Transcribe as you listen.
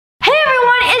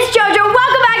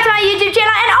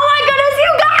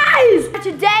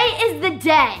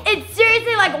day. It's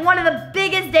seriously like one of the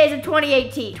biggest days of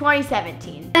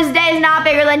 2017. This day is not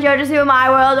bigger than JoJo's Super My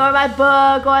World or my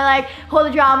book or like Hold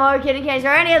the Drama or Kitty Case or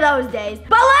any of those days.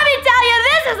 But let me tell you,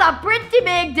 this is a pretty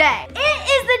big day. It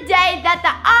is the day that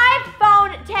the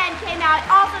iPhone 10 came out,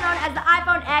 also known as the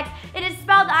iPhone X. It is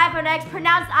spelled the iPhone X,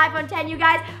 pronounced the iPhone 10. You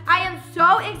guys, I am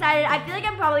so excited. I feel like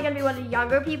I'm probably gonna be one of the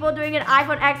younger people doing an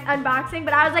iPhone X unboxing,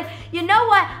 but I was like, you know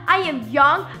what? I am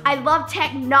young. I love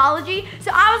technology.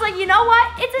 So I was like, you know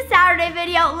what? It's a Saturday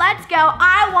video. Let's go.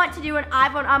 I want to do an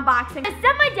iPhone unboxing. I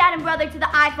sent my dad and brother to the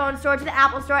iPhone store, to the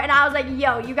Apple store, and I was like,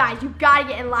 yo, you guys, you gotta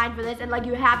get in line for this, and like,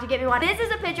 you have to get me one. This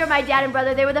is a picture of my dad and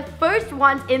brother. They were the first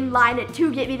ones in line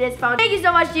to get me this phone. Thank you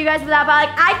so much to you guys for that, but like,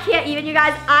 I can't even, you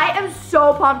guys. I am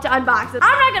so pumped to unbox it.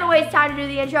 I'm not gonna waste time to do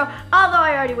the intro, although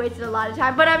I already wasted a lot of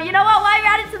time. But you know what? While you're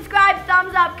at it, subscribe,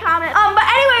 thumbs up, comment. But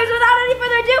anyways, without any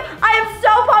further ado, I am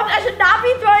so pumped. I should not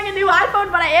be throwing a new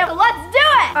iPhone, but I am. So let's do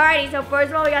it. Alrighty, so first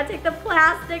of all, we gotta take the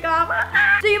plastic off.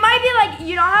 So you might be like,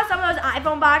 you know how some of those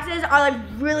iPhone boxes are like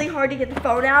really hard to get the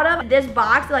phone out of? This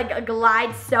box like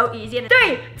glides so easy. 3, 2,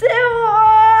 1.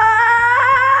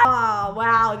 Oh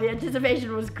wow, the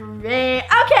anticipation was great.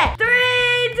 Okay, 3, 2,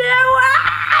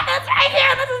 1. That's right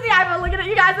here. This is the iPhone. Look at it,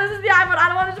 you guys. This is the iPhone. I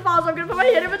don't want it to fall, so I'm gonna put my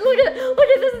hand in it. But look at it. Look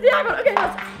at this is the iPhone. Okay,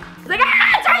 it's like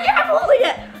it's right here. I'm holding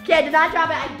it. Okay, I did not drop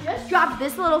it. I just dropped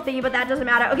this little thingy, but that doesn't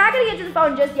matter. Okay, I'm not gonna get to the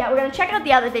phone just yet. We're gonna check out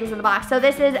the other things in the box. So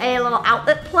this is a little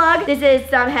outlet plug. This is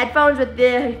some headphones with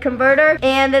the converter,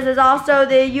 and this is also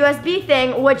the USB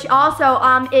thing, which also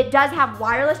it does have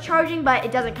wireless charging, but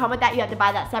it doesn't come with that. You have to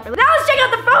buy that separately. Now let's check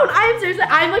out the phone.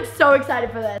 I'm like so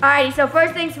excited for this. Alrighty, so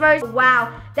first things first.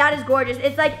 Wow, that is gorgeous.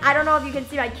 It's like, I don't know if you can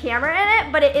see my camera in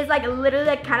it, but it is like literally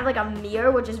like kind of like a mirror,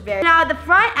 which is very. Now the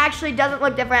front actually doesn't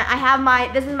look different. I have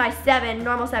this is my 7,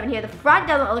 normal 7 here. The front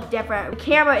doesn't look different. The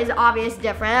camera is obvious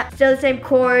different. Still the same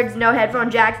cords, no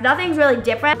headphone jacks. Nothing's really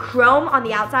different. Chrome on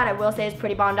the outside, I will say, is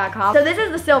pretty bomb.com. So this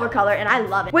is the silver color, and I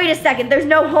love it. Wait a second, there's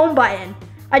no home button.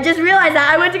 I just realized that.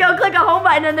 I went to go click a home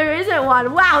button, and there isn't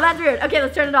one. Wow, that's weird. Okay,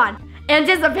 let's turn it on.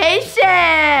 Anticipation.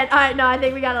 All right, no, I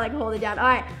think we gotta like hold it down. All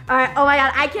right. Oh my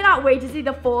God, I cannot wait to see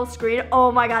the full screen.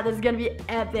 Oh my God, this is gonna be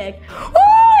epic. Ooh,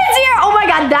 it's here. Oh my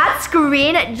God, that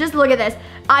screen, just look at this.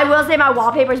 I will say my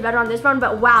wallpaper is better on this phone,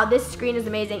 but wow, this screen is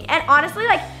amazing. And honestly,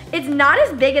 like, it's not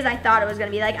as big as I thought it was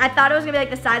gonna be. Like, I thought it was gonna be like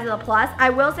the size of the Plus. I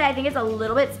will say I think it's a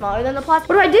little bit smaller than the Plus.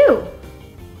 What do I do?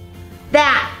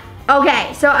 That.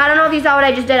 Okay, so I don't know if you saw what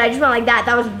I just did. I just went like that.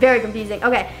 That was very confusing.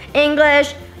 Okay,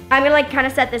 English. I'm gonna like kind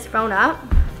of set this phone up.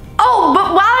 Oh,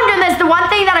 but while I'm doing this, the one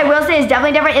thing that I will say is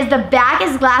definitely different is the back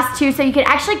is glass too, so you can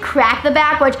actually crack the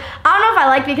back, which I don't know if I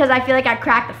like because I feel like I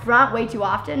crack the front way too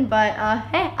often, but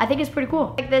hey, I think it's pretty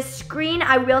cool. Like this screen,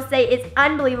 I will say it's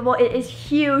unbelievable. It is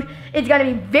huge. It's gonna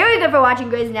be very good for watching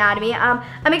Grey's Anatomy.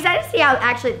 I'm excited to see how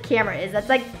actually the camera is. That's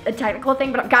like a technical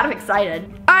thing, but I'm kind of excited.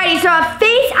 Alrighty, so a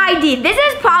Face ID. This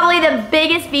is probably the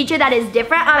biggest feature that is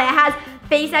different. It has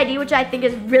Face ID, which I think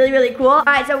is really, really cool. All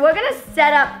right, so we're gonna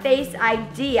set up Face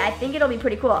ID. I think it'll be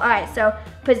pretty cool. All right, so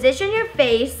position your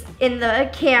face in the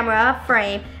camera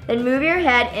frame, then move your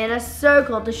head in a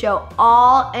circle to show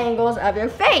all angles of your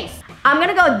face. I'm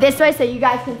gonna go this way so you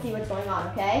guys can see what's going on,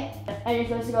 okay? And you're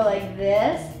supposed to go like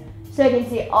this so you can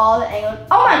see all the angles.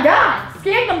 Oh my God,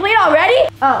 scan complete already?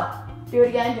 Oh. Do it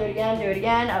again, do it again, do it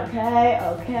again. Okay,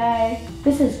 okay.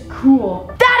 This is cool.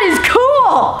 That is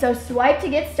cool! So swipe to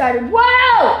get started.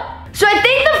 Wow! So I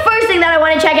think the first thing that I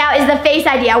want to check out is the Face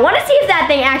ID. I want to see if that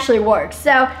thing actually works. So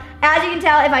as you can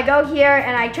tell, if I go here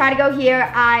and I try to go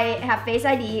here, I have Face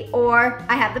ID or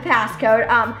I have the passcode.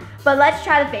 But let's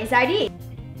try the Face ID.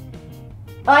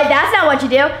 All right, that's not what you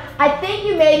do. I think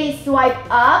you maybe swipe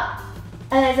up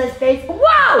and it says Face.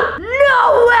 Whoa!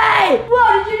 No way!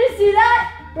 Whoa, did you just see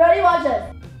that? Ready? Watch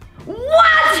this.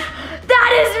 What?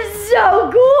 That is so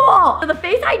cool. So the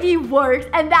Face ID works,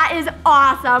 and that is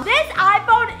awesome. This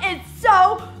iPhone is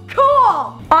so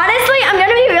cool. Honestly, I'm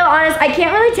gonna be real honest. I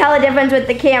can't really tell a difference with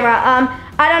the camera.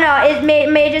 I don't know.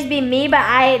 It may just be me,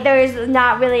 but there's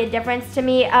not really a difference to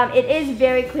me. It is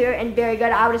very clear and very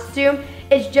good. I would assume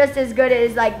it's just as good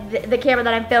as like the camera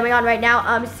that I'm filming on right now.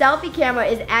 Selfie camera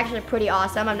is actually pretty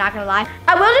awesome, I'm not gonna lie.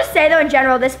 I will just say though, in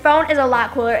general, this phone is a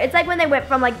lot cooler. It's like when they went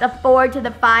from like the 4 to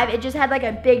the 5, it just had like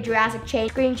a big drastic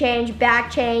change. Screen change, back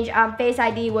change, Face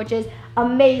ID, which is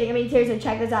amazing. I mean, seriously,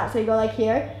 check this out. So you go like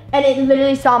here, and it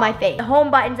literally saw my face. The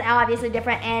home button's obviously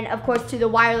different, and of course to the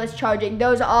wireless charging.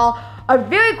 Those all are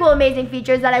very cool, amazing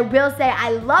features that I will say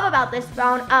I love about this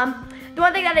phone. The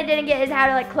one thing that I didn't get is how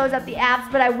to like close up the apps,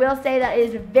 but I will say that it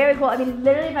is very cool. I mean,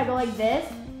 literally if I go like this,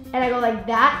 and I go like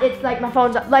that, it's like my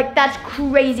phone's up. Like, that's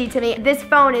crazy to me. This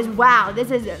phone is, wow,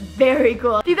 this is very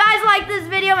cool. If you guys like this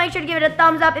video, make sure to give it a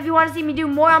thumbs up. If you want to see me do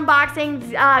more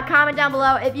unboxings, comment down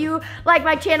below. If you like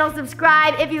my channel,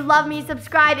 subscribe. If you love me,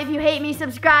 subscribe. If you hate me,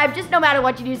 subscribe. Just no matter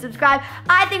what you do, subscribe.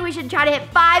 I think we should try to hit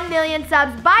 5 million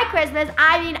subs by Christmas.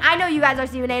 I mean, I know you guys are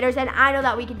Stevenators, and I know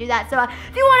that we can do that. So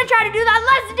if you want to try to do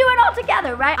that, let's do it all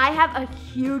together, right? I have a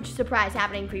huge surprise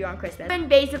happening for you on Christmas. And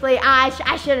basically, I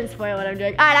shouldn't spoil what I'm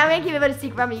doing. All right, I'm gonna keep it a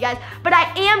secret from you guys, but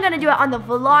I am gonna do it on the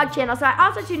vlog channel. So I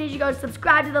also need you to go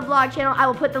subscribe to the vlog channel. I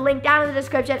will put the link down in the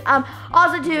description.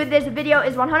 Also too, this video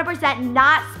is 100%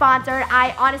 not sponsored.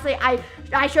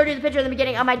 I showed you the picture in the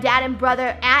beginning of my dad and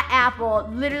brother at Apple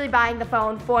literally buying the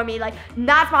phone for me. Like,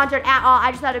 not sponsored at all.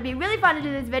 I just thought it'd be really fun to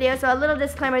do this video, so a little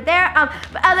disclaimer there.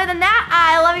 But other than that,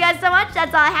 I love you guys so much.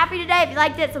 That's all I have for you today. If you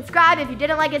liked it, subscribe. If you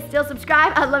didn't like it, still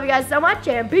subscribe. I love you guys so much,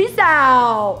 and peace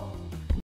out.